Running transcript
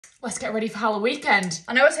Let's get ready for Halloween weekend.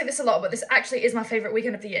 I know I say this a lot, but this actually is my favourite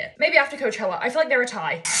weekend of the year. Maybe after Coachella. I feel like they're a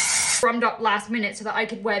tie. Rummed up last minute so that I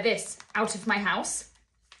could wear this out of my house.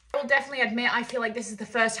 I will definitely admit I feel like this is the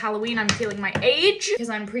first Halloween I'm feeling my age because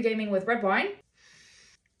I'm pre-gaming with red wine.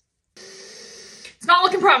 It's not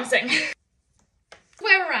looking promising.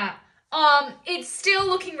 Where we're at. It's still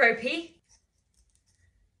looking ropey.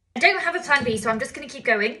 I don't have a plan B, so I'm just going to keep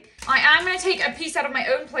going. I am going to take a piece out of my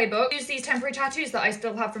own playbook, use these temporary tattoos that I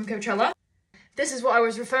still have from Coachella. This is what I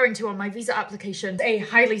was referring to on my visa application, a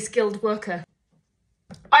highly skilled worker.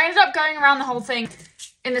 I ended up going around the whole thing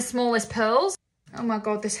in the smallest pearls. Oh my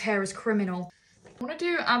god, this hair is criminal. I want to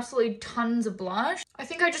do absolutely tons of blush. I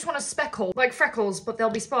think I just want to speckle, like freckles, but they'll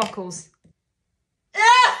be sparkles.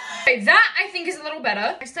 Okay, that I think is a little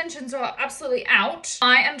better. Extensions are absolutely out.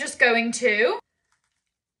 I am just going to...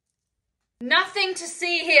 Nothing to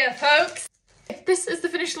see here, folks. If this is the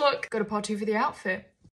finished look, go to part 2 for the outfit.